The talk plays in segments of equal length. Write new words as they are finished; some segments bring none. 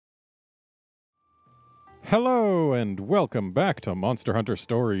Hello and welcome back to Monster Hunter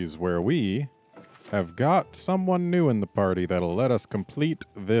Stories, where we have got someone new in the party that'll let us complete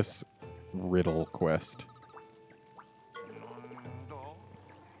this riddle quest.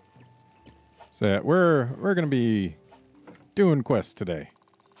 So yeah, we're gonna be doing quests today.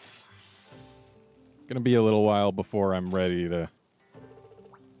 Gonna be a little while before I'm ready to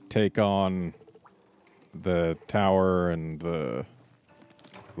take on the tower and the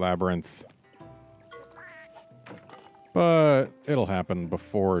labyrinth. But it'll happen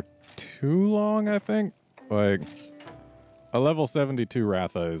before too long, I think. Like, a level 72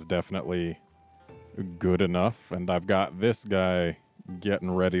 Ratha is definitely good enough, and I've got this guy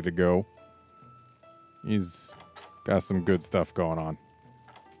getting ready to go. He's got some good stuff going on.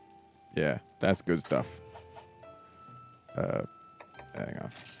 Yeah, that's good stuff. Hang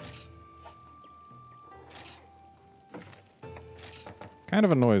on. Kind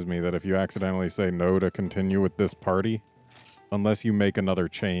of annoys me that if you accidentally say no to continue with this party, unless you make another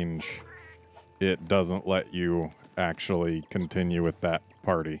change, it doesn't let you actually continue with that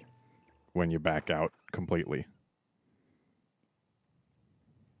party when you back out completely.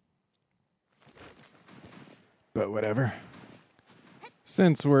 But whatever.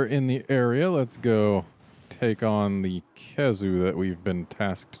 Since we're in the area, let's go take on the Kezu that we've been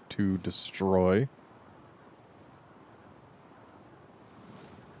tasked to destroy.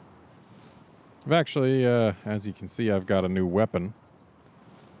 I've actually, as you can see, I've got a new weapon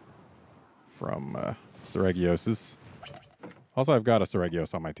from Seregios's. Also, I've got a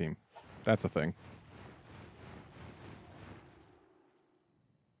Seregios on my team. That's a thing.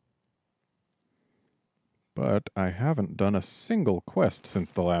 But I haven't done a single quest since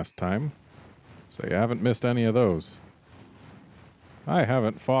the last time, so you haven't missed any of those. I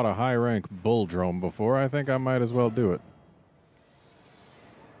haven't fought a high-rank bull drome before. I think I might as well do it.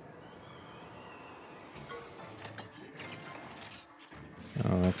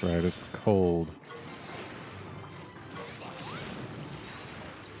 Oh, that's right, it's cold.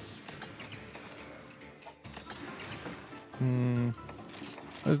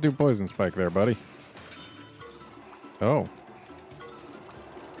 Let's do Poison Spike there, buddy. Oh.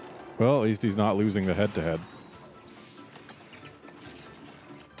 Well, at least he's not losing the head-to-head.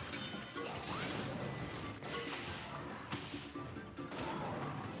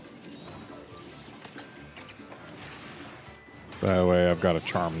 That way, I've got a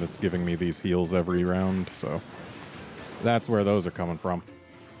charm that's giving me these heals every round, so that's where those are coming from.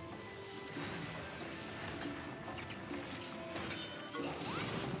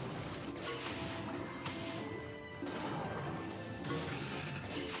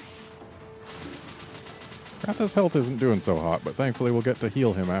 Ratha's health isn't doing so hot, but thankfully we'll get to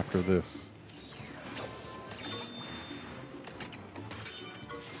heal him after this.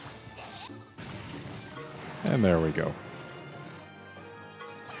 And there we go.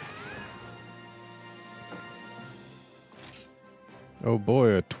 Oh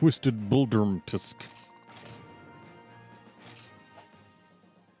boy, a twisted buldrum tusk.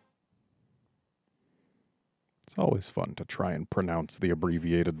 It's always fun to try and pronounce the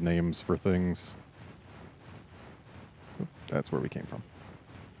abbreviated names for things. Oop, that's where we came from.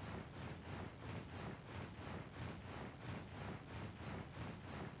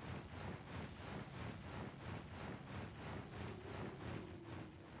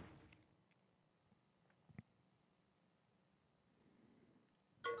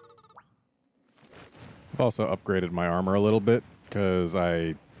 I've also upgraded my armor a little bit because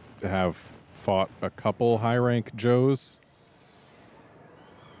I have fought a couple high-rank Joes.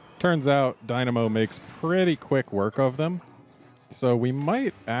 Turns out Dynamo makes pretty quick work of them, so we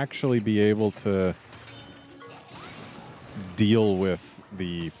might actually be able to deal with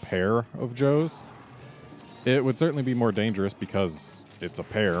the pair of Joes. It would certainly be more dangerous because it's a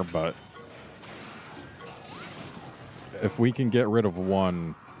pair, but if we can get rid of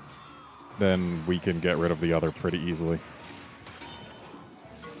one, then we can get rid of the other pretty easily.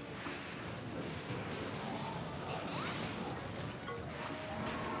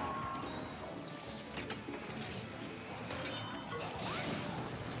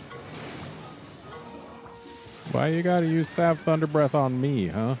 Why you gotta use Sav Thunder Breath on me,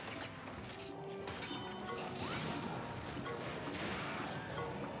 huh?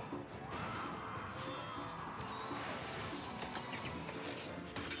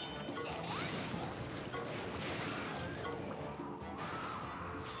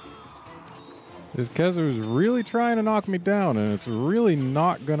 This Kezu's really trying to knock me down, and it's really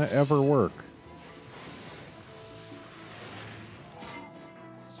not gonna ever work.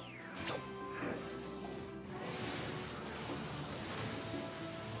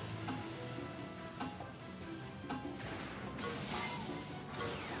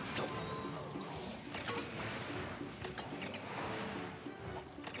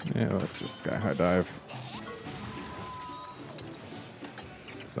 Yeah, let's just sky high dive.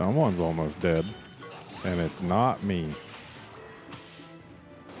 Someone's almost dead. And it's not me.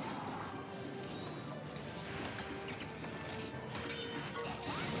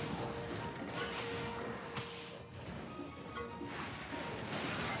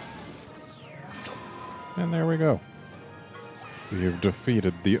 And there we go. We have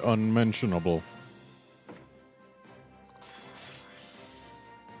defeated the unmentionable.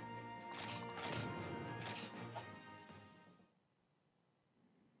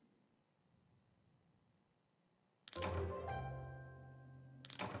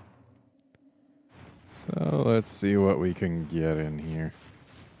 So let's see what we can get in here.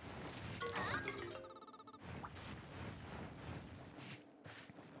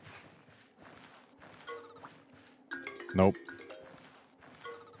 Nope.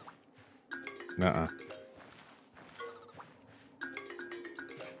 Nuh-uh.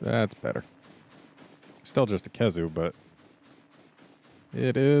 That's better. Still just a Kezu, but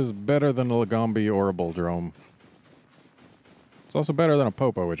it is better than a Lagombi or a Bulldrome. It's also better than a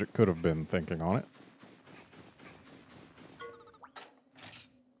Popo, which it could have been, thinking on it.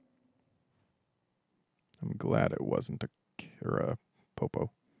 I'm glad it wasn't a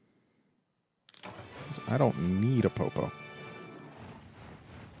Popo. I don't need a Popo.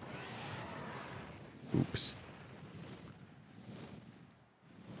 Oops.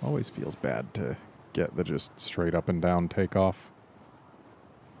 Always feels bad to get the just straight up and down takeoff.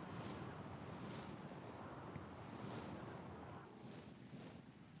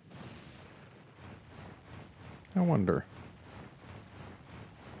 I wonder,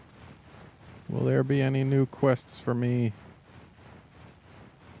 will there be any new quests for me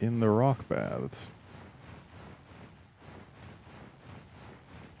in the rock baths?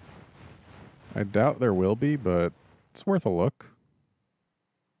 I doubt there will be, but it's worth a look.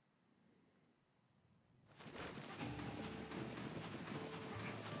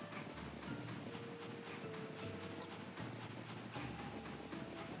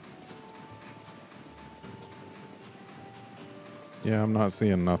 Yeah, I'm not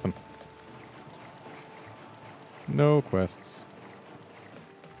seeing nothing. No quests.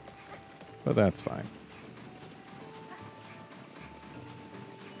 But that's fine.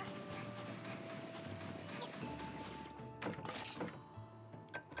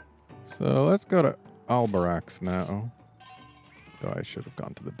 So let's go to Albarax now. Though I should have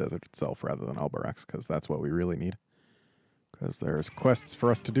gone to the desert itself rather than Albarax, because that's what we really need. Because there's quests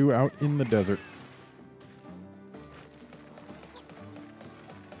for us to do out in the desert.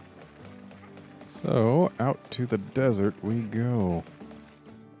 So, out to the desert we go.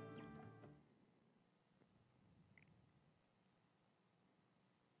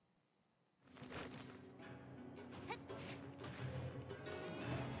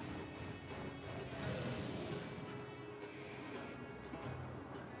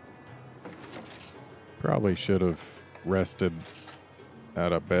 Probably should have rested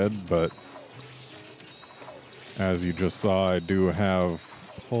at a bed, but as you just saw, I do have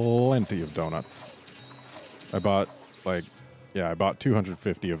plenty of donuts. I bought, I bought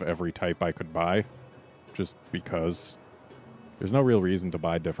 250 of every type I could buy, just because. There's no real reason to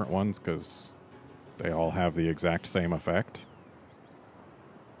buy different ones, because they all have the exact same effect.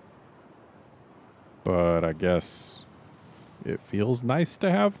 But I guess it feels nice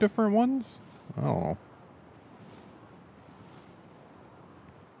to have different ones? I don't know.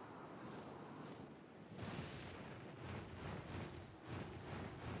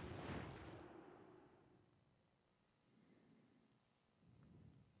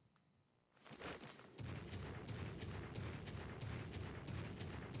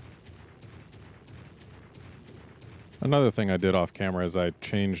 Another thing I did off camera is I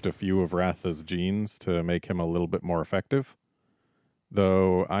changed a few of Ratha's genes to make him a little bit more effective.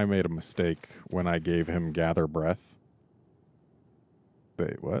 Though I made a mistake when I gave him Gather Breath.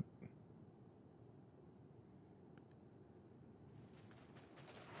 Wait, what?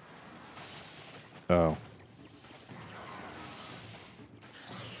 Oh.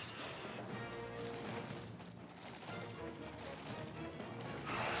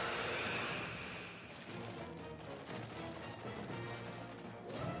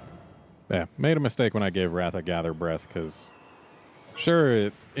 Yeah, made a mistake when I gave Ratha Gather Breath, because sure,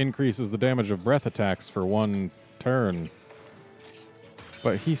 it increases the damage of breath attacks for one turn,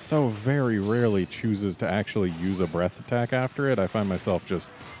 but he so very rarely chooses to actually use a breath attack after it. I find myself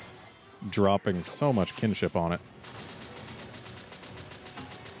just dropping so much kinship on it.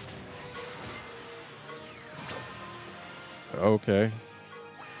 Okay.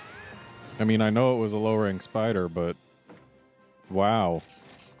 I mean, I know it was a low-rank spider, but wow.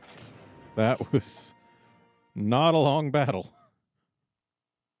 That was not a long battle.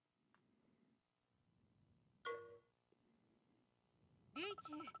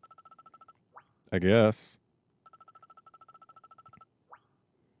 I guess.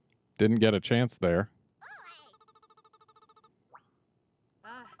 Didn't get a chance there.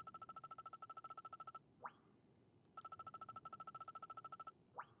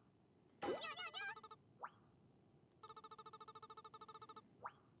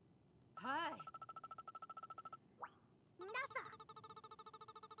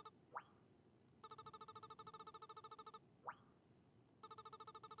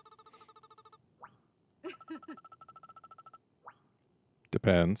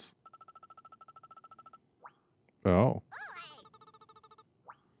 Depends. Oh.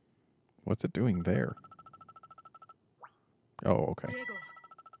 What's it doing there? Oh, okay.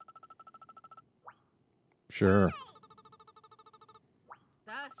 Sure.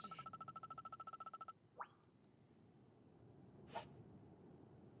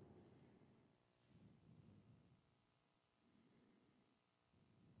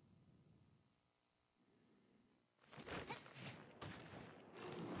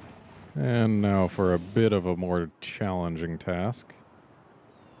 And now for a bit of a more challenging task.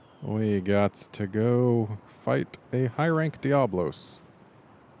 We got to go fight a high-rank Diablos.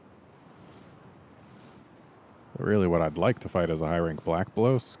 Really what I'd like to fight is a high-rank Black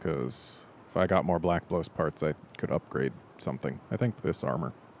Blos, because if I got more Black Blos parts, I could upgrade something. I think this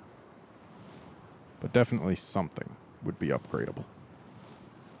armor. But definitely something would be upgradable.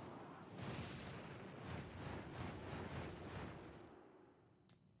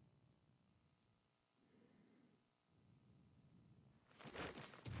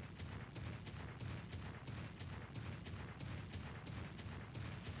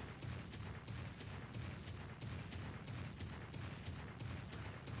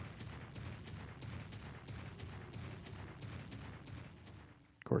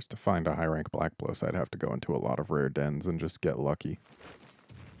 Of course, to find a high-rank Black Blos, I'd have to go into a lot of rare dens and just get lucky.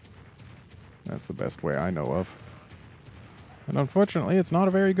 That's the best way I know of. And unfortunately, it's not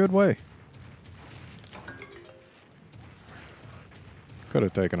a very good way. Could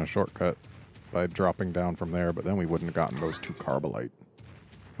have taken a shortcut by dropping down from there, but then we wouldn't have gotten those 2 Carbolite.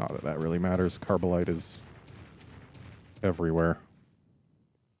 Not that that really matters. Carbolite is everywhere.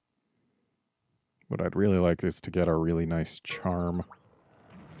 What I'd really like is to get a really nice charm.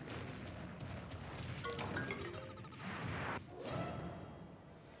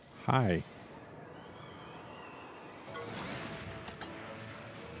 Hi.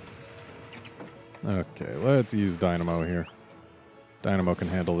 Okay, let's use Dynamo here. Dynamo can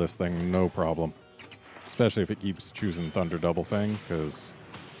handle this thing no problem. Especially if it keeps choosing Thunder Double Fang, because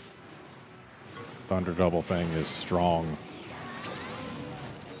Thunder Double Fang is strong.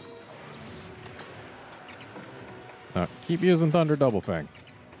 Keep using Thunder Double Fang.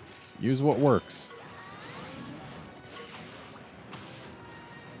 Use what works.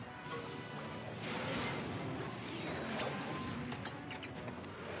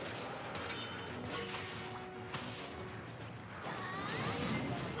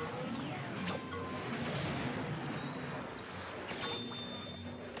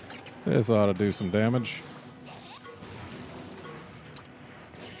 This ought to do some damage.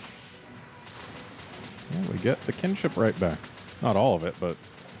 Well, we get the kinship right back. Not all of it, but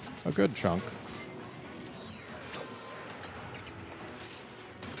a good chunk.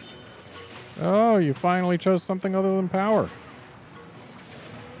 Oh, you finally chose something other than power.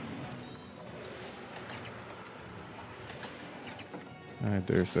 I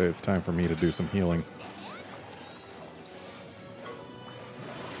dare say it's time for me to do some healing.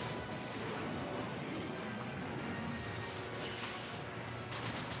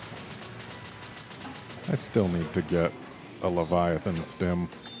 I still need to get a Leviathan stem.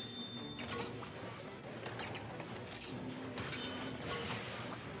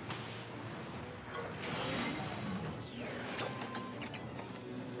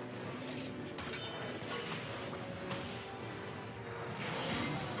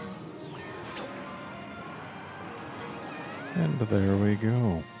 And there we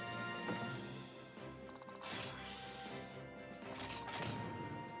go.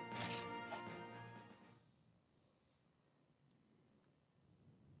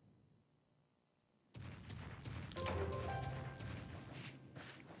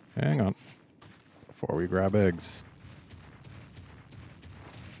 Hang on. Before we grab eggs.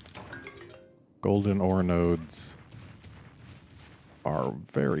 Golden ore nodes are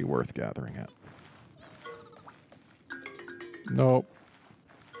very worth gathering at. Nope.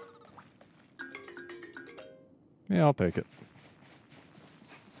 Yeah, I'll take it.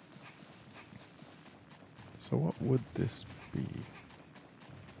 So what would this be?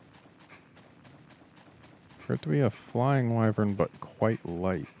 For it to be a flying wyvern, but quite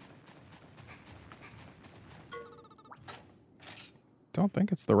light. Don't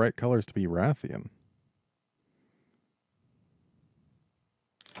think it's the right colors to be Rathian.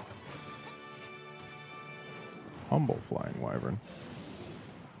 Humble flying wyvern.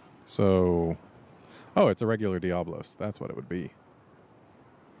 So... Oh, it's a regular Diablos. That's what it would be.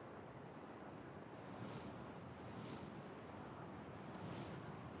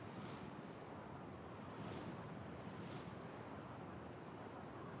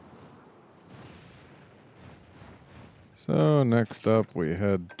 So next up we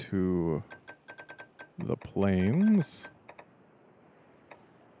head to the plains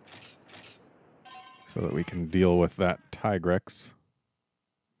so that we can deal with that Tigrex.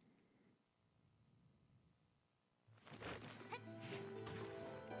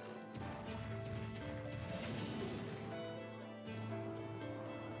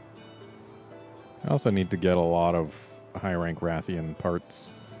 I also need to get a lot of high rank Rathian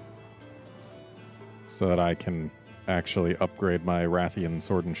parts so that I can actually upgrade my Rathian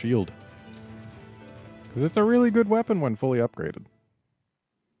sword and shield. Because it's a really good weapon when fully upgraded.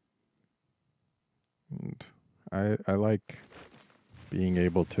 And I like being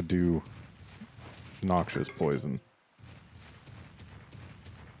able to do noxious poison.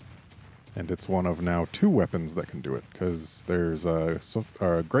 And it's one of now 2 weapons that can do it, because there's a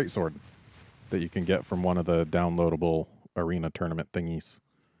greatsword that you can get from one of the downloadable arena tournament thingies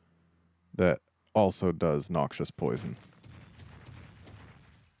that also does noxious poison.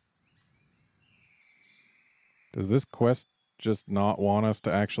 Does this quest just not want us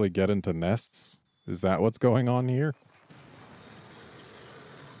to actually get into nests? Is that what's going on here?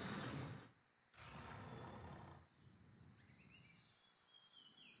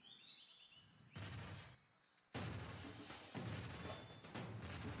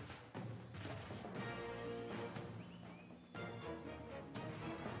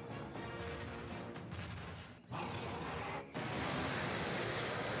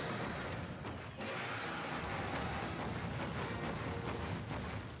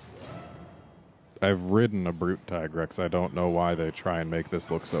 I've ridden a Brute Tigrex. I don't know why they try and make this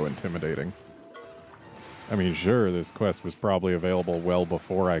look so intimidating. I mean, sure, this quest was probably available well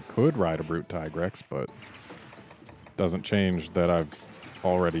before I could ride a Brute Tigrex, but doesn't change that I've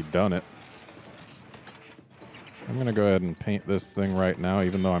already done it. I'm going to go ahead and paint this thing right now,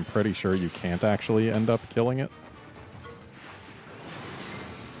 even though I'm pretty sure you can't actually end up killing it.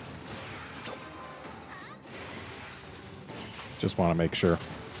 Just want to make sure.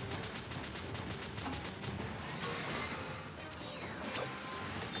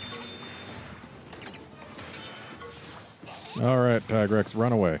 Alright, Tigrex,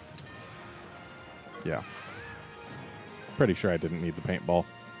 run away. Yeah. Pretty sure I didn't need the paintball.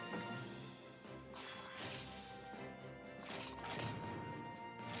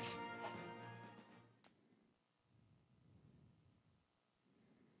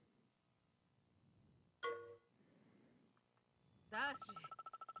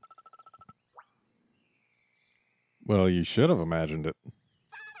 Well, you should have imagined it.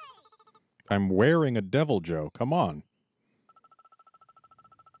 I'm wearing a Devil Joe. Come on.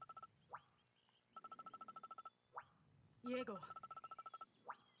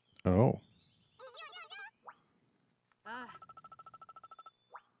 Oh.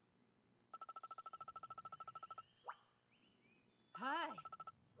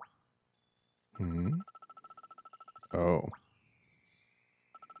 Hmm. Oh.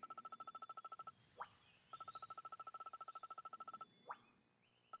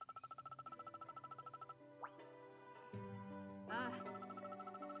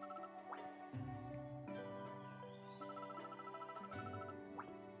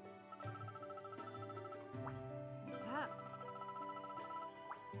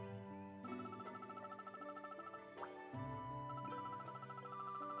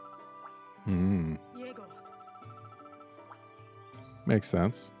 Hmm. Makes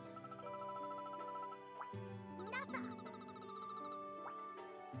sense.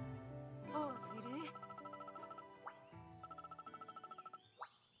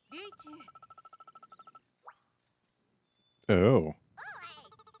 Oh.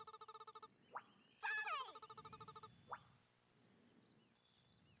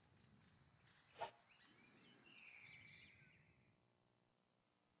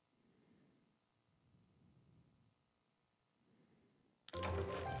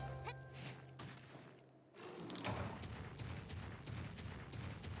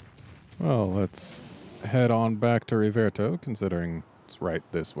 Well, let's head on back to Riverto, considering it's right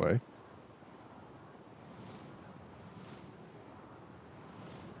this way.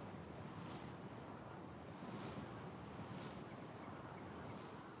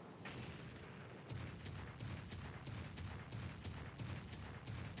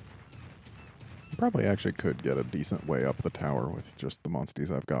 probably actually could get a decent way up the tower with just the monsties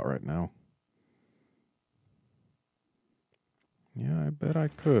I've got right now. Yeah, I bet I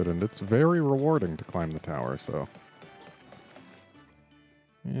could, and it's very rewarding to climb the tower, so...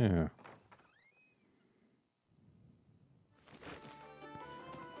 yeah.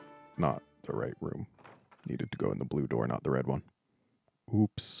 Not the right room. Needed to go in the blue door, not the red one.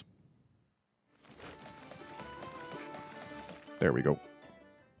 Oops. There we go.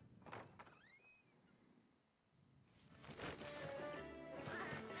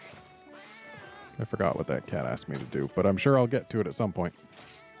 I forgot what that cat asked me to do, but I'm sure I'll get to it at some point.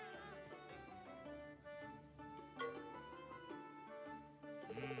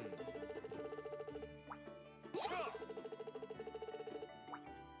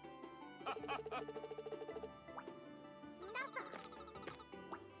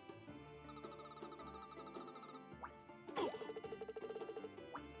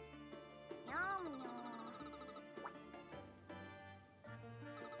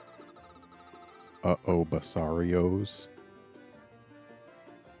 Uh-oh, Basarios.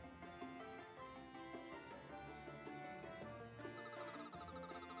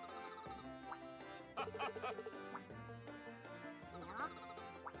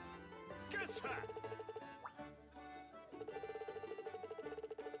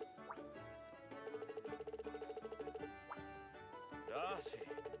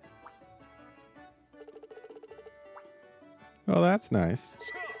 Oh, that's nice.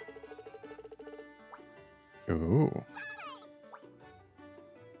 Ooh.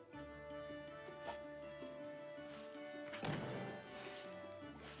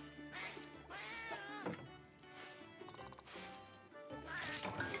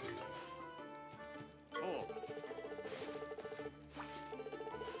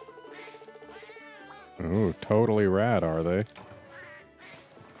 Ooh, totally rad, are they?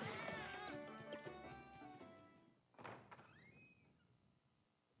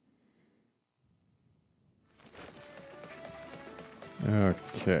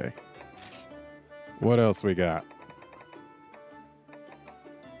 Okay. What else we got?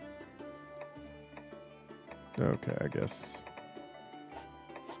 Okay, I guess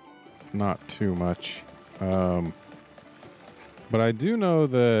not too much. But I do know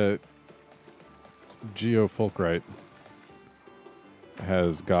that Geo Fulcright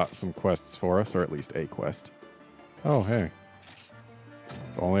has got some quests for us, or at least a quest. Oh, hey.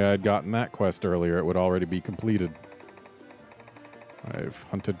 If only I'd gotten that quest earlier, it would already be completed. I've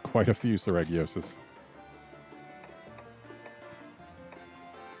hunted quite a few Seregioses.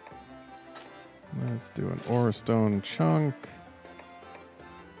 Let's do an Aurastone chunk.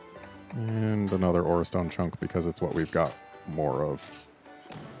 And another Aurastone chunk because it's what we've got more of.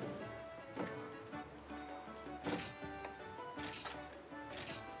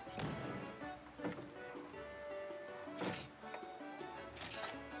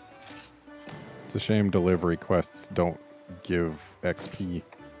 It's a shame delivery quests don't give XP.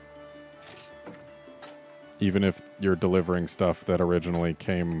 Even if you're delivering stuff that originally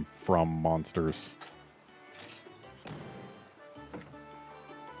came from monsters.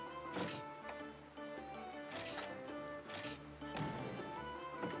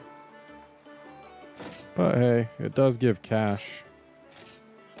 But hey, it does give cash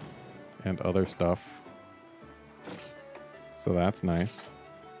and other stuff. So that's nice.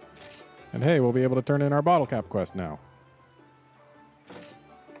 And hey, we'll be able to turn in our bottle cap quest now.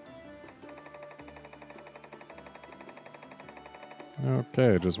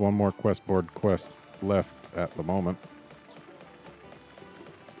 Okay, just one more quest board quest left at the moment.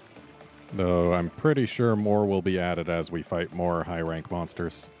 Though I'm pretty sure more will be added as we fight more high rank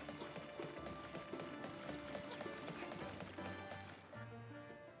monsters.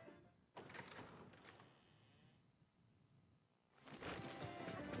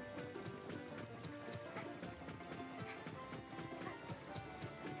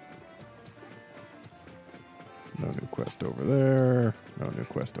 No new quest over there. No new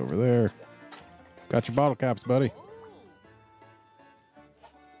quest over there. Got your bottle caps, buddy.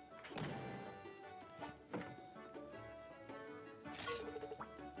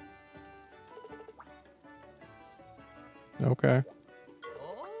 Okay.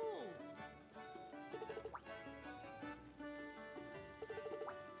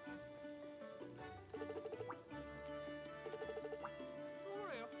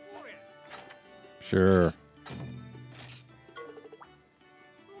 Sure.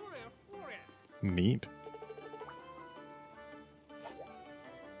 Neat.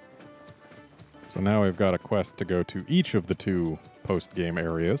 So now we've got a quest to go to each of the two post-game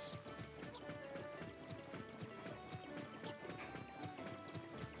areas.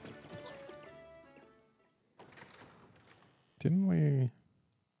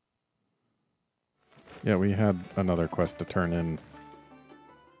 Yeah, we had another quest to turn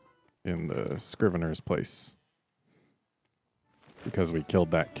in the Scrivener's place. Because we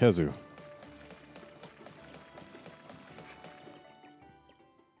killed that Kezu.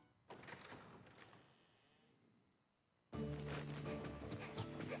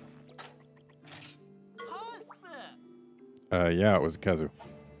 Yeah, it was Kezu.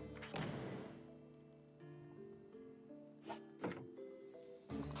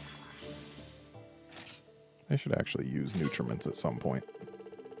 I should actually use nutriments at some point.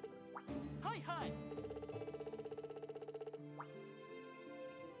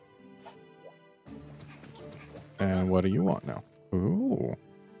 And what do you want now? Ooh.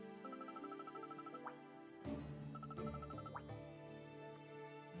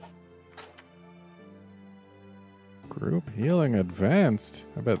 Group healing advanced.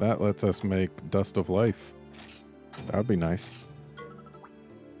 I bet that lets us make Dust of Life. That would be nice.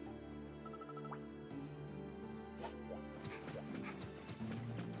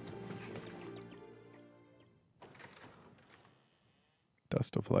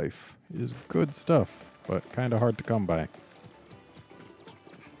 Dust of Life is good stuff, but kind of hard to come by.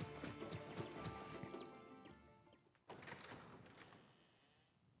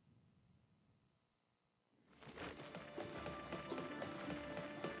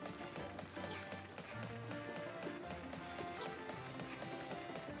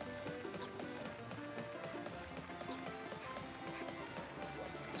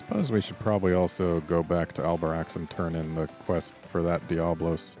 Suppose we should probably also go back to Albarax and turn in the quest for that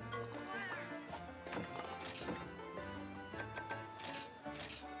Diablos.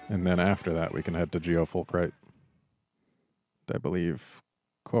 And then after that, we can head to Geofulcrite. I believe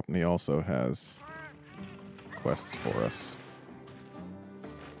Kopni also has quests for us.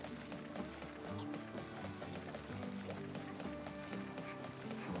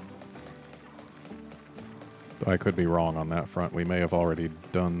 I could be wrong on that front. We may have already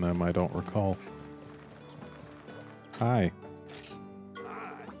done them. I don't recall. Hi.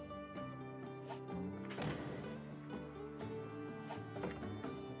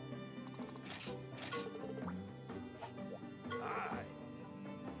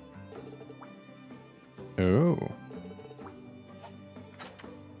 Oh.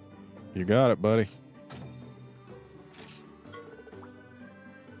 You got it, buddy.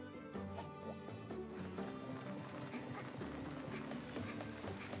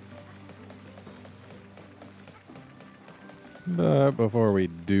 But before we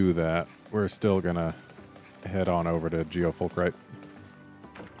do that, we're still gonna head on over to Geofulcrite.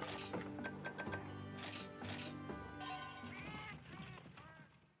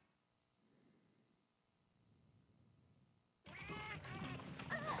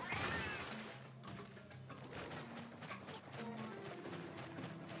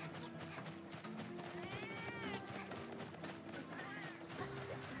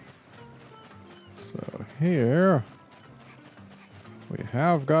 So here we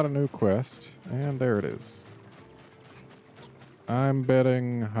have got a new quest, and there it is. I'm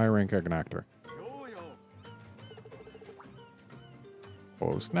betting high rank Agnactor.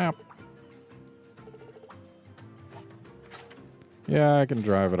 Oh snap. Yeah, I can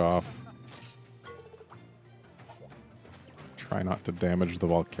drive it off. Try not to damage the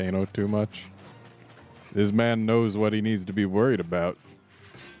volcano too much. This man knows what he needs to be worried about.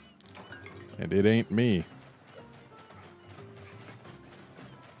 And it ain't me.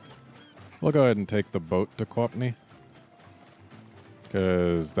 We'll go ahead and take the boat to Kopni.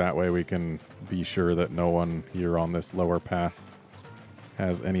 Because that way we can be sure that no one here on this lower path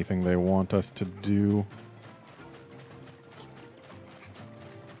has anything they want us to do.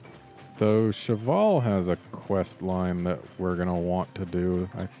 Though Cheval has a quest line that we're going to want to do.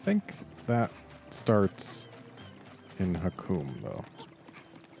 I think that starts in Hakum, though.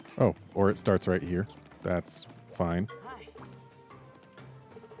 Oh, or it starts right here. That's fine.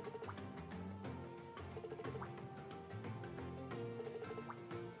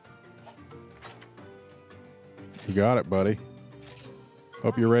 You got it, buddy.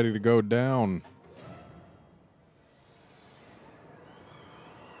 Hope you're ready to go down.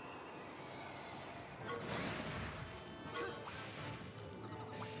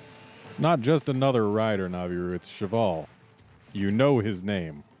 It's not just another rider, Naviru. It's Cheval. You know his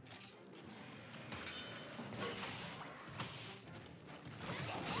name.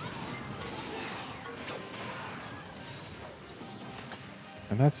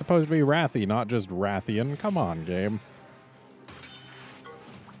 And that's supposed to be Wrathy, not just Rathian. Come on, game.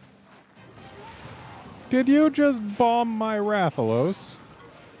 Did you just bomb my Rathalos?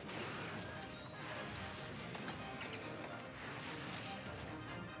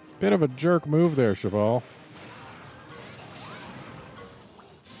 Bit of a jerk move there, Cheval.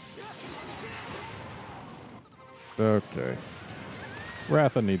 Okay.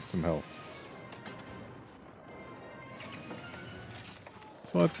 Ratha needs some health.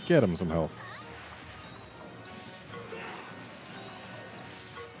 So let's get him some health.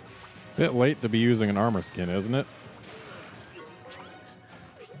 Bit late to be using an armor skin, isn't it?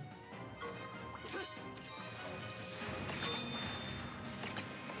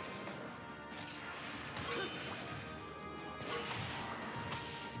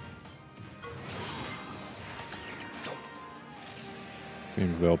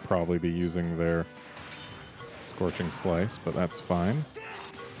 Seems they'll probably be using their Scorching Slice, but that's fine.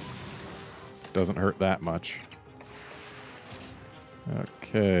 Doesn't hurt that much.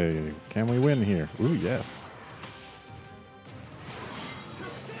 Okay, can we win here? Ooh, yes.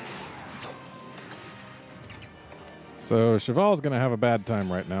 So Cheval's gonna have a bad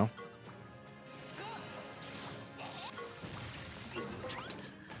time right now.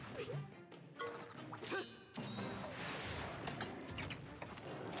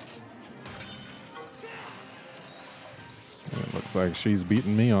 It looks like she's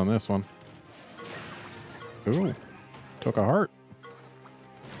beating me on this one. Ooh, took a heart.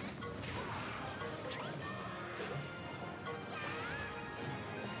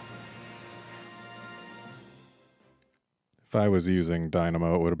 If I was using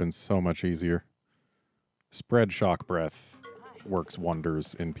Dynamo, it would have been so much easier. Spread Shock Breath works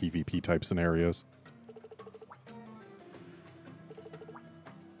wonders in PvP type scenarios.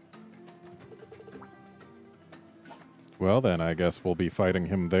 Well then, I guess we'll be fighting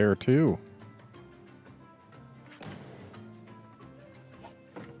him there too.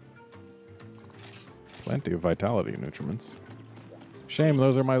 Plenty of vitality nutriments. Shame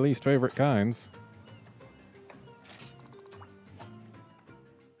those are my least favorite kinds.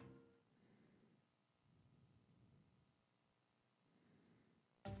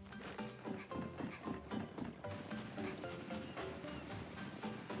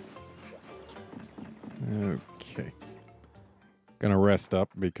 Okay. Gonna rest up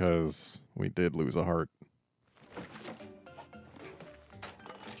because we did lose a heart.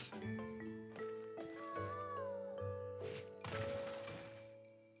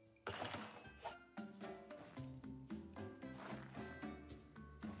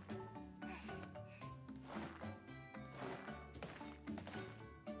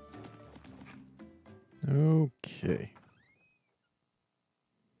 Okay.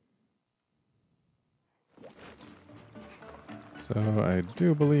 So I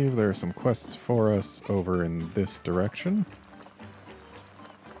do believe there are some quests for us over in this direction.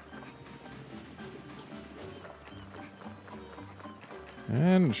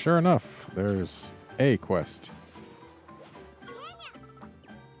 And sure enough, there's a quest.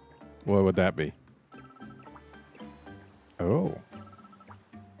 What would that be? Oh.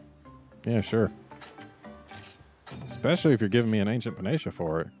 Yeah, sure. Especially if you're giving me an Ancient Panacea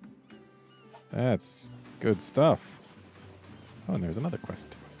for it. That's good stuff. Oh, and there's another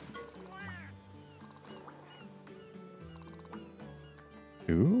quest.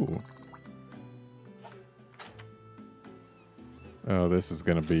 Ooh. Oh, this is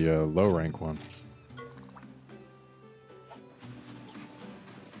going to be a low rank one.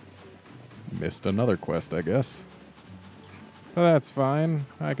 Missed another quest, I guess. But that's fine.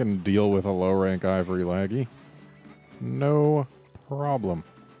 I can deal with a low rank Ivory Laggy. No problem.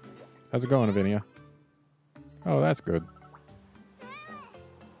 How's it going, Avinia? Oh, that's good.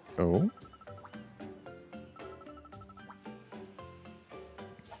 Oh?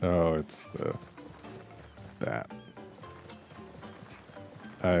 Oh, it's that.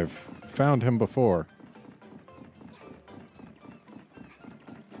 I've found him before.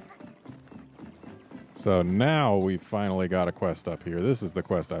 So now we've finally got a quest up here. This is the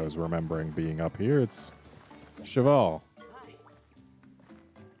quest I was remembering being up here. It's Cheval.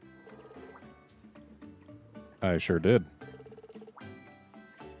 I sure did.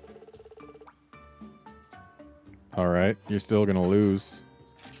 Alright, you're still gonna lose.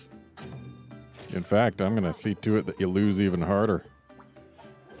 In fact, I'm gonna see to it that you lose even harder.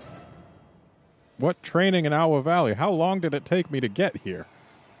 What training in Awa Valley? How long did it take me to get here?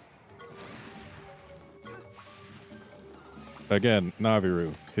 Again,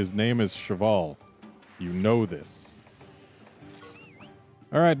 Naviru. His name is Cheval. You know this.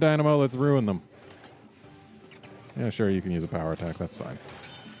 Alright, Dynamo, let's ruin them. Yeah, sure, you can use a power attack. That's fine.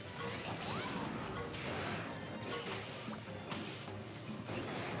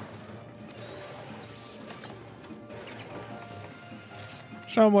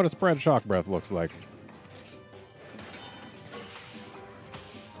 Show him what a Spread Shock Breath looks like.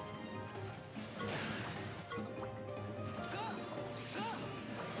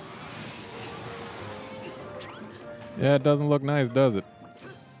 Yeah, it doesn't look nice, does it?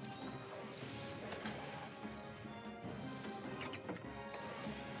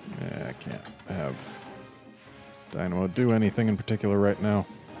 Yeah, I can't have Dynamo do anything in particular right now.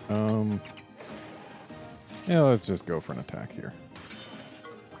 Yeah, let's just go for an attack here.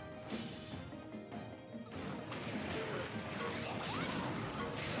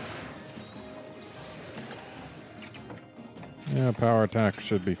 Yeah, power attack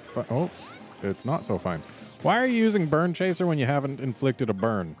should be fine. Oh, it's not so fine. Why are you using Burn Chaser when you haven't inflicted a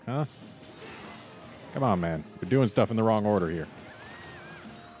burn, huh? Come on, man. You're doing stuff in the wrong order here.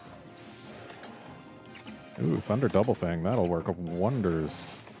 Ooh, Thunder Double Fang. That'll work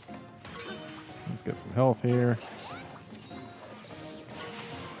wonders. Let's get some health here.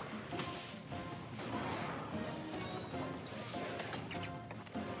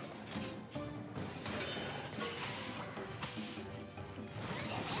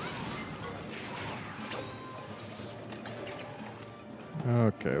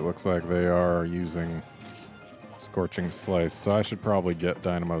 Okay, looks like they are using Scorching Slice, so I should probably get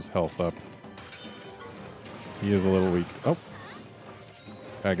Dynamo's health up. He is a little weak. Oh.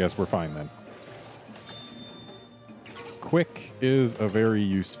 I guess we're fine then. Quick is a very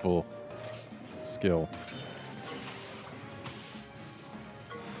useful skill.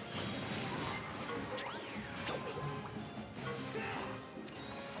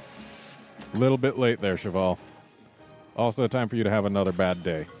 A little bit late there, Cheval. Also, time for you to have another bad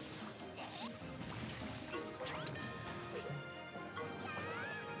day.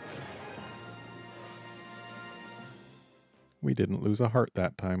 We didn't lose a heart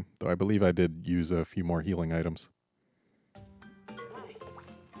that time, though I believe I did use a few more healing items.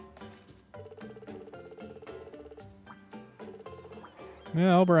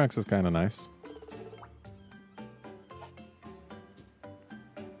 Yeah, Alberax is kind of nice.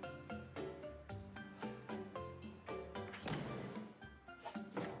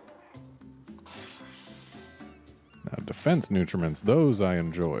 Now, defense nutriments, those I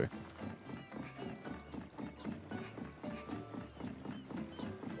enjoy.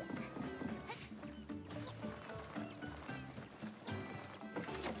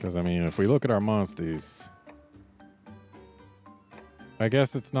 Because, I mean, if we look at our monsties, I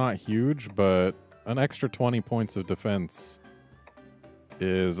guess it's not huge, but an extra 20 points of defense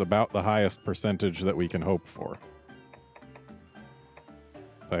is about the highest percentage that we can hope for.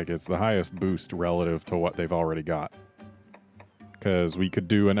 Like, it's the highest boost relative to what they've already got. Because we could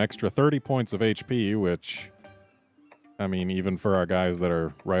do an extra 30 points of HP, which, I mean, even for our guys that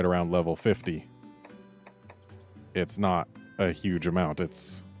are right around level 50, it's not a huge amount.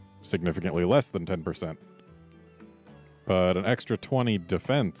 It's significantly less than 10%. But an extra 20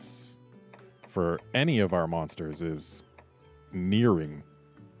 defense for any of our monsters is nearing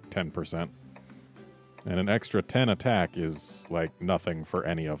 10%. And an extra 10 attack is like nothing for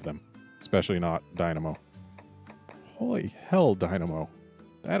any of them. Especially not Dynamo. Holy hell, Dynamo.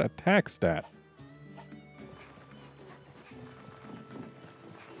 That attack stat.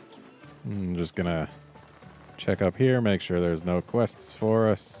 I'm just gonna check up here, make sure there's no quests for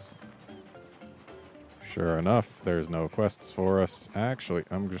us. Sure enough, there's no quests for us. Actually,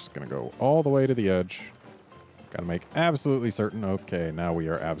 I'm just gonna go all the way to the edge. Gotta make absolutely certain. Okay, now we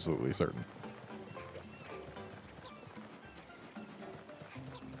are absolutely certain.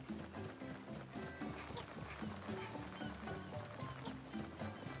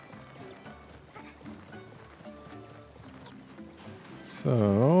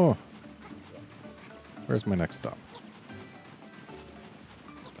 So, where's my next stop?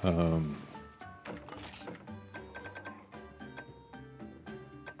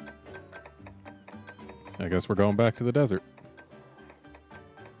 I guess we're going back to the desert.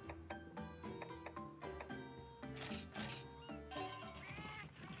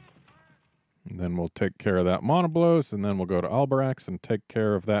 And then we'll take care of that Monoblos, and then we'll go to Alberax and take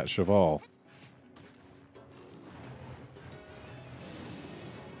care of that Cheval.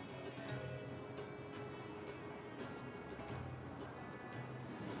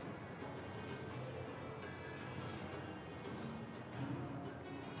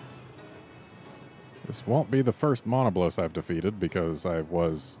 This won't be the first Monoblos I've defeated because I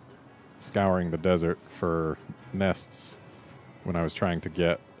was scouring the desert for nests when I was trying to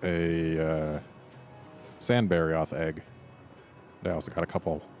get a Sandbarioth egg. I also got a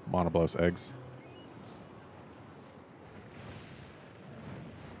couple Monoblos eggs.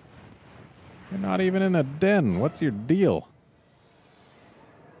 You're not even in a den. What's your deal?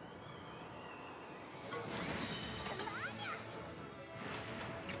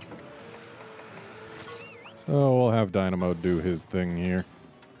 So we'll have Dynamo do his thing here.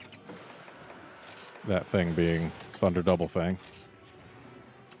 That thing being Thunder Double Fang.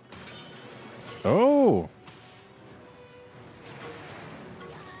 Oh!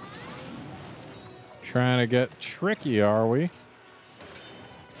 Trying to get tricky, are we?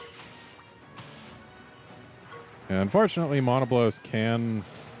 And unfortunately, Monoblos can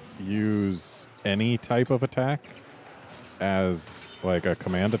use any type of attack as like a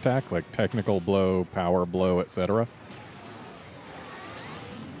command attack, like technical blow, power blow, etc.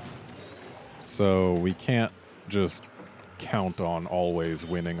 So we can't just count on always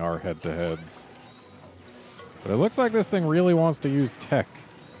winning our head-to-heads. But it looks like this thing really wants to use tech.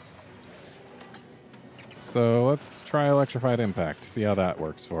 So let's try Electrified Impact, see how that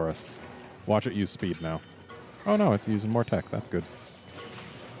works for us. Watch it use speed now. Oh no, it's using more tech. That's good.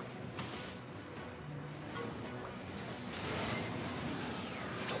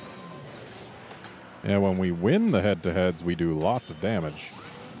 Yeah, when we win the head-to-heads, we do lots of damage.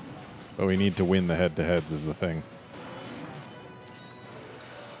 But we need to win the head-to-heads is the thing.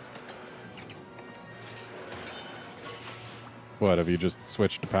 What, have you just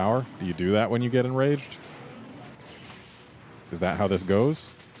switched to power? Do you do that when you get enraged? Is that how this goes?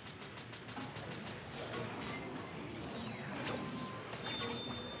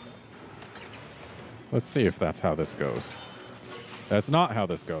 Let's see if that's how this goes. That's not how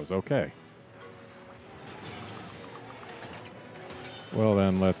this goes. Okay. Well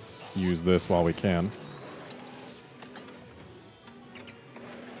then, let's use this while we can.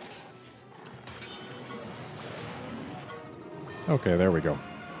 Okay, there we go.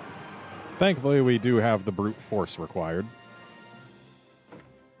 Thankfully, we do have the brute force required.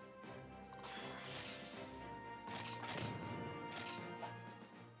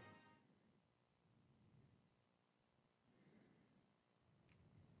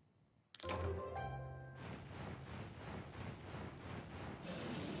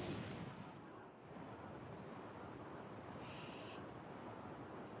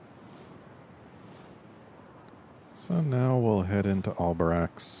 So now we'll head into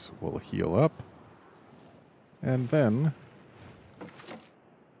Albarax, we'll heal up, and then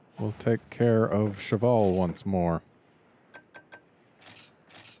we'll take care of Cheval once more.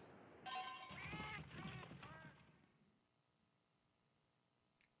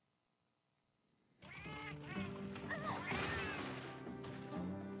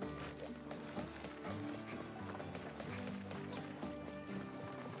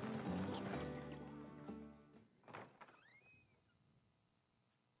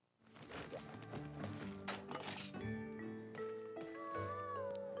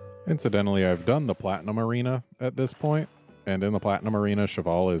 Incidentally, I've done the Platinum Arena at this point, and in the Platinum Arena,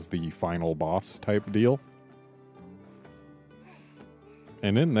 Cheval is the final boss type deal.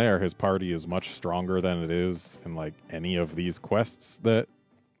 And in there, his party is much stronger than it is in, like, any of these quests that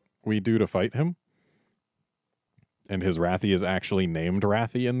we do to fight him. And his Wrathy is actually named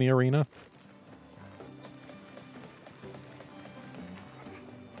Wrathy in the arena.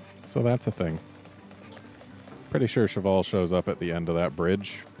 So that's a thing. Pretty sure Cheval shows up at the end of that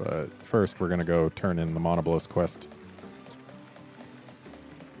bridge, but first we're going to go turn in the Monoblos quest.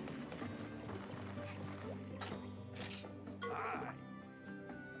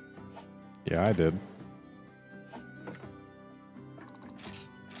 Yeah, I did.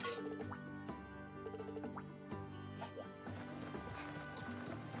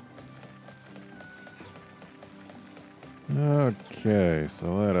 Okay,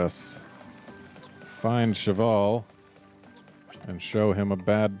 so let us find Cheval and show him a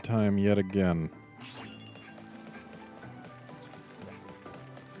bad time yet again.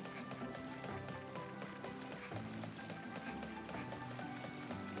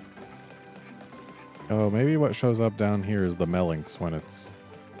 Oh, maybe what shows up down here is the Melinx when it's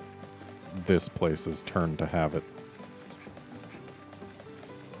this place's turn to have it.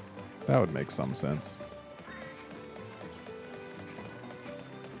 That would make some sense.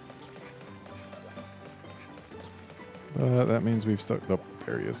 That means we've stuck... Oh,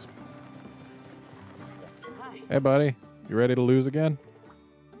 there he is. Hey, buddy. You ready to lose again?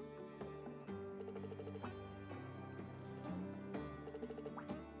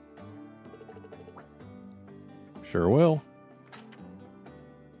 Sure will.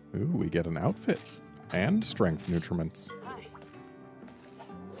 Ooh, we get an outfit. And strength nutriments.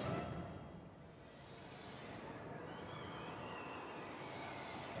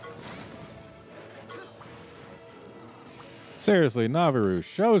 Seriously, Naviru,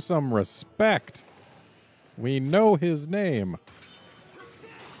 show some respect. We know his name.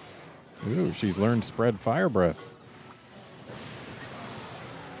 Ooh, she's learned Spread Fire Breath.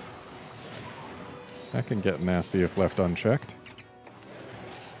 That can get nasty if left unchecked.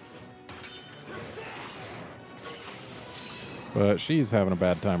 But she's having a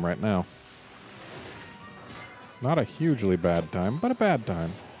bad time right now. Not a hugely bad time, but a bad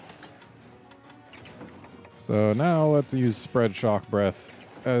time. So now let's use Spread Shock Breath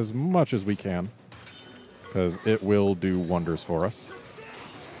as much as we can, because it will do wonders for us.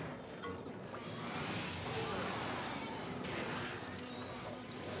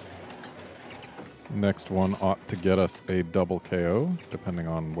 Next one ought to get us a double KO, depending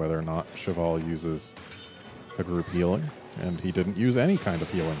on whether or not Cheval uses a group healing, and he didn't use any kind of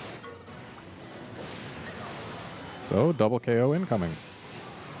healing. So, double KO incoming.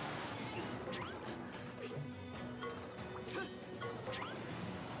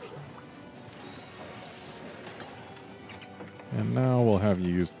 And now we'll have you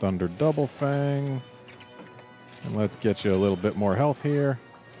use Thunder Double Fang. And let's get you a little bit more health here.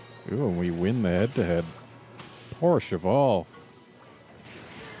 Ooh, and we win the head-to-head. Poor Cheval.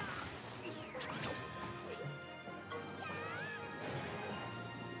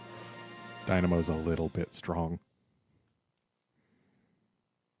 Dynamo's a little bit strong.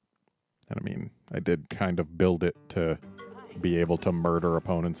 And I mean, I did kind of build it to be able to murder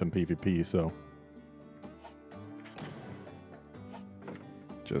opponents in PvP, so...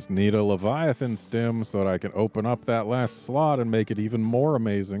 Just need a Leviathan stim so that I can open up that last slot and make it even more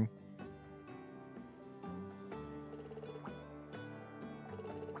amazing.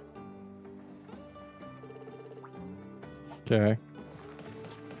 Okay.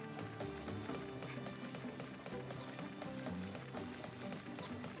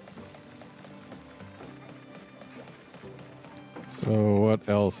 So what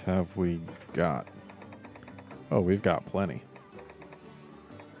else have we got? Oh, we've got plenty.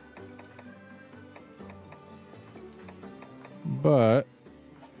 But,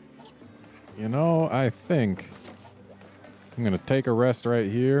 you know, I think I'm going to take a rest right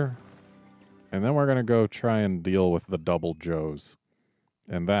here, and then we're going to go try and deal with the double Joes.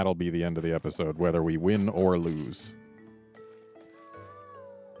 And that'll be the end of the episode, whether we win or lose.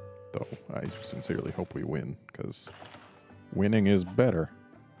 Though, I sincerely hope we win, because winning is better.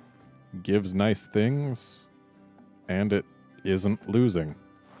 Gives nice things, and it isn't losing.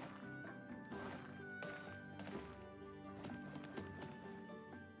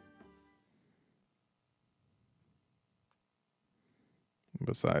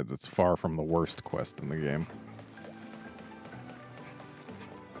 Besides, it's far from the worst quest in the game.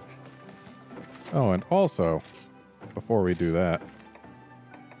 Oh, and also, before we do that,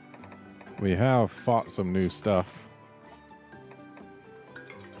 we have fought some new stuff.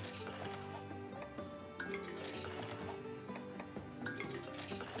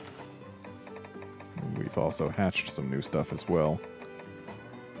 We've also hatched some new stuff as well.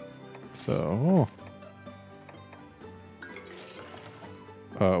 So...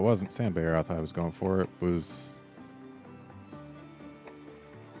 it wasn't Sandbear I thought I was going for. It was...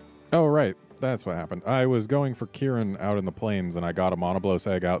 Oh, right. That's what happened. I was going for Kieran out in the plains, and I got a Monoblos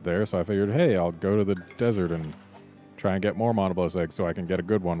egg out there, so I figured, hey, I'll go to the desert and try and get more Monoblos eggs so I can get a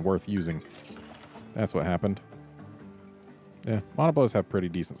good one worth using. That's what happened. Yeah, Monoblos have pretty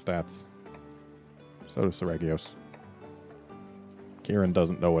decent stats. So does Seregios. Kieran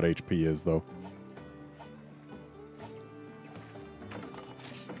doesn't know what HP is, though.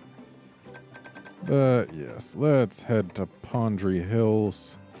 But yes, let's head to Pondry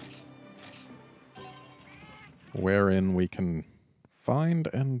Hills, wherein we can find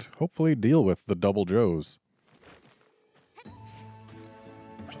and hopefully deal with the double Joes.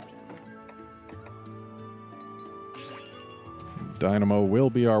 Dynamo will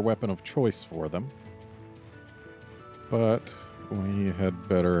be our weapon of choice for them, but we had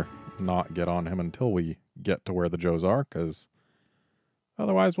better not get on him until we get to where the Joes are, because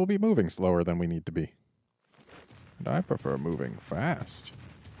otherwise, we'll be moving slower than we need to be. And I prefer moving fast.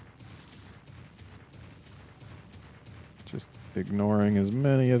 Just ignoring as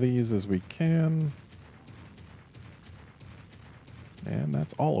many of these as we can. And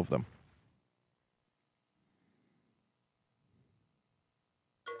that's all of them.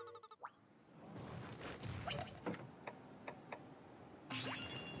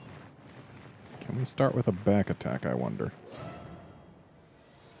 Can we start with a back attack, I wonder?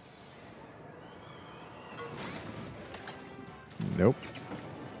 Nope.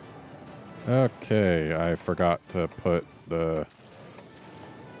 Okay, I forgot to put the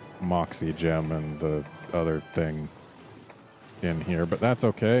Moxie gem and the other thing in here, but that's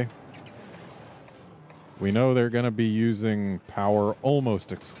okay. We know they're going to be using power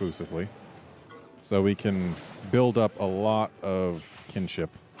almost exclusively, so we can build up a lot of kinship,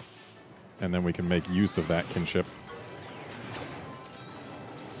 and then we can make use of that kinship.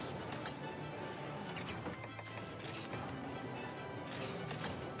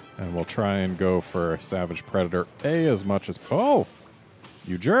 And we'll try and go for Savage Predator A as much as... Oh!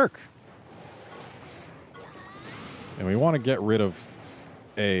 You jerk! And we want to get rid of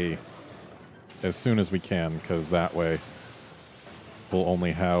A as soon as we can, because that way we'll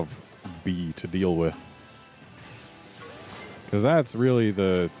only have B to deal with. Because that's really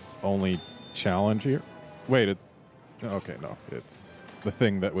the only challenge here. Wait, okay, no. It's the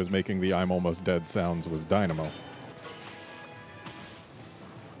thing that was making the I'm almost dead sounds was Dynamo.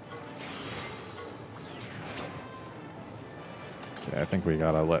 Okay, I think we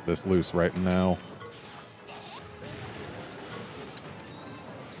gotta let this loose right now.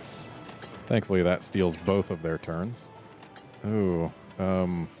 Thankfully, that steals both of their turns. Ooh,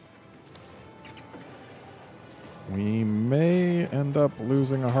 we may end up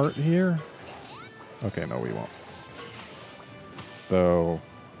losing a heart here. Okay, no, we won't. Though,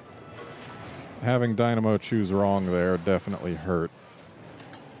 having Dynamo choose wrong there definitely hurt.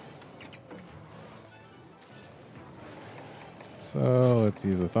 So, let's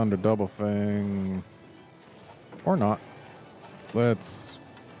use a Thunder Double Fang. Or not. Let's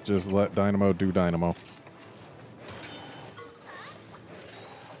just let Dynamo do Dynamo.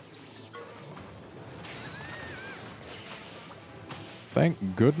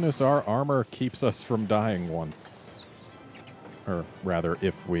 Thank goodness our armor keeps us from dying once. Or rather,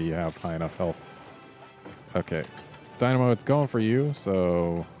 if we have high enough health. Okay. Dynamo, it's going for you,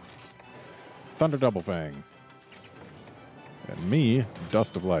 so... Thunder Double Fang. And me,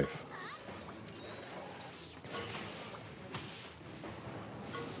 Dust of Life.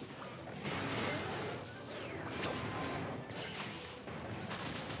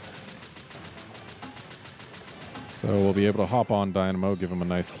 So we'll be able to hop on Dynamo, give him a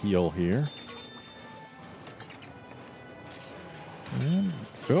nice heal here. And,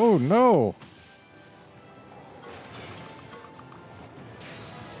 oh, no!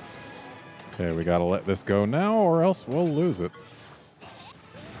 Okay, we gotta let this go now, or else we'll lose it.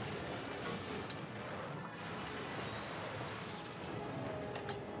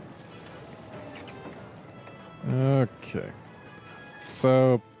 Okay.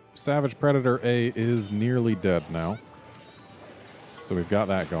 So... Savage Predator A is nearly dead now. So we've got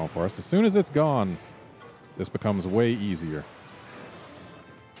that going for us. As soon as it's gone, this becomes way easier.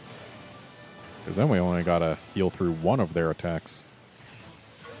 Because then we only gotta heal through one of their attacks.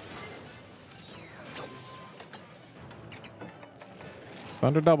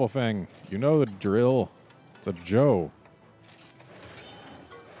 Thunder Double Fang. You know the drill. It's a Joe.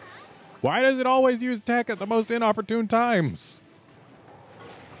 Why does it always use tech at the most inopportune times?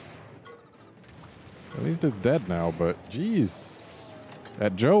 At least it's dead now, but geez.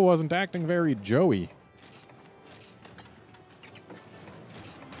 That Joe wasn't acting very Joey.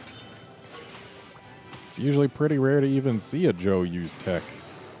 It's usually pretty rare to even see a Joe use tech.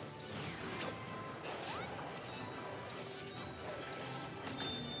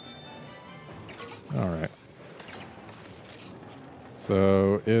 Alright.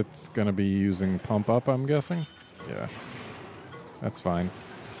 So it's gonna be using Pump Up, I'm guessing? Yeah. That's fine.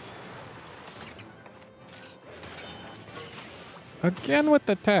 Again with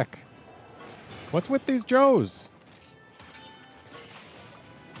the tech. What's with these Joes?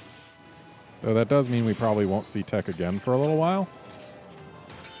 Though that does mean we probably won't see tech again for a little while.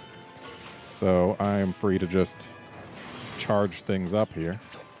 So I am free to just charge things up here.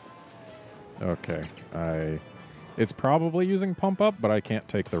 Okay. It's probably using Pump Up, but I can't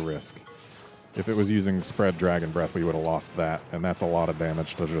take the risk. If it was using Spread Dragon Breath, we would have lost that, and that's a lot of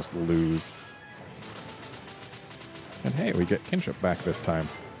damage to just lose. And hey, we get Kinship back this time.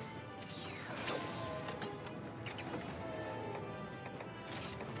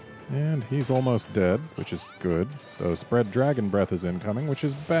 And he's almost dead, which is good. Though Spread Dragon Breath is incoming, which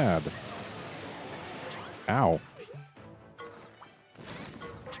is bad. Ow.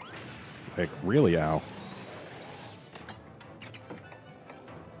 Like, really ow.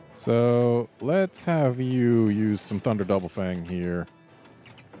 So, let's have you use some Thunder Double Fang here.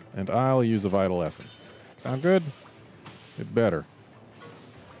 And I'll use a Vital Essence. Sound good? It better.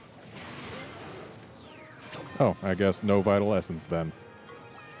 Oh, I guess no Vital Essence then.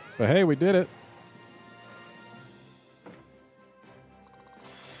 But hey, we did it.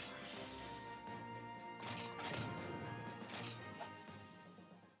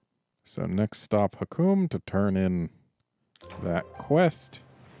 So next stop, Hakum, to turn in that quest.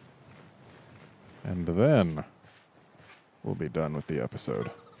 And then we'll be done with the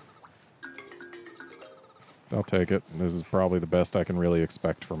episode. I'll take it. This is probably the best I can really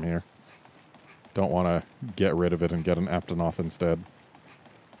expect from here. Don't want to get rid of it and get an Aptonoth instead.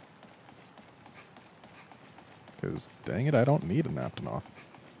 Because, dang it, I don't need an Aptonoth.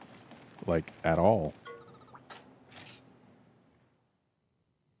 like, at all.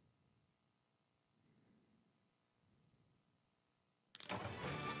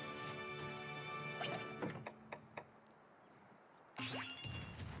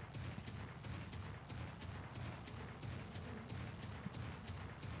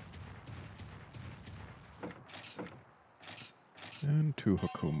 And to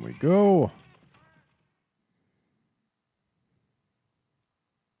Hakum we go.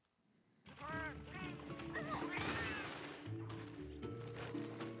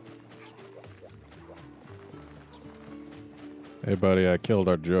 Hey, buddy, I killed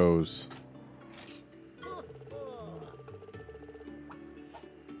our Joes.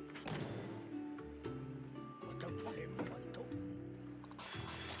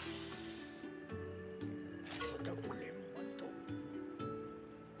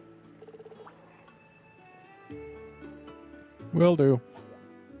 Will do.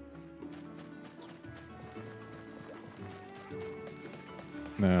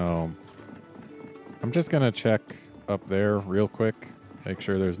 Now, I'm just gonna check up there real quick. Make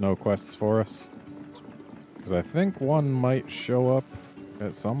sure there's no quests for us. Because I think one might show up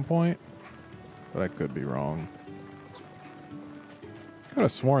at some point. But I could be wrong. Could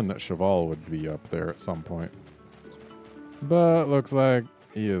have sworn that Cheval would be up there at some point. But looks like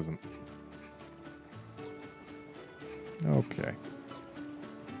he isn't. Okay.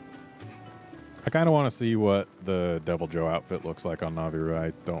 I kind of want to see what the Devil Joe outfit looks like on Naviru.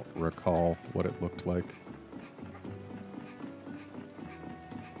 I don't recall what it looked like.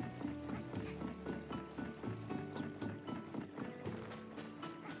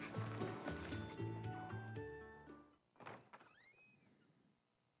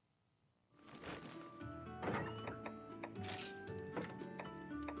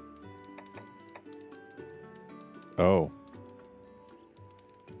 Oh.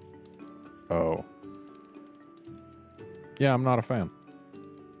 Oh. Yeah, I'm not a fan.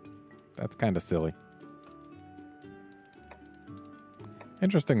 That's kind of silly.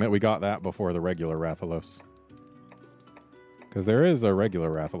 Interesting that we got that before the regular Rathalos. Because there is a regular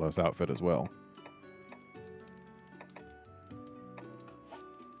Rathalos outfit as well.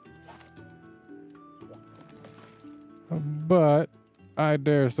 But I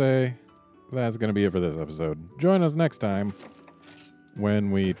dare say that's going to be it for this episode. Join us next time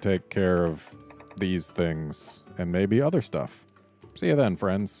when we take care of these things and maybe other stuff. See you then,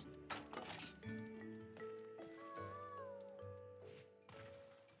 friends.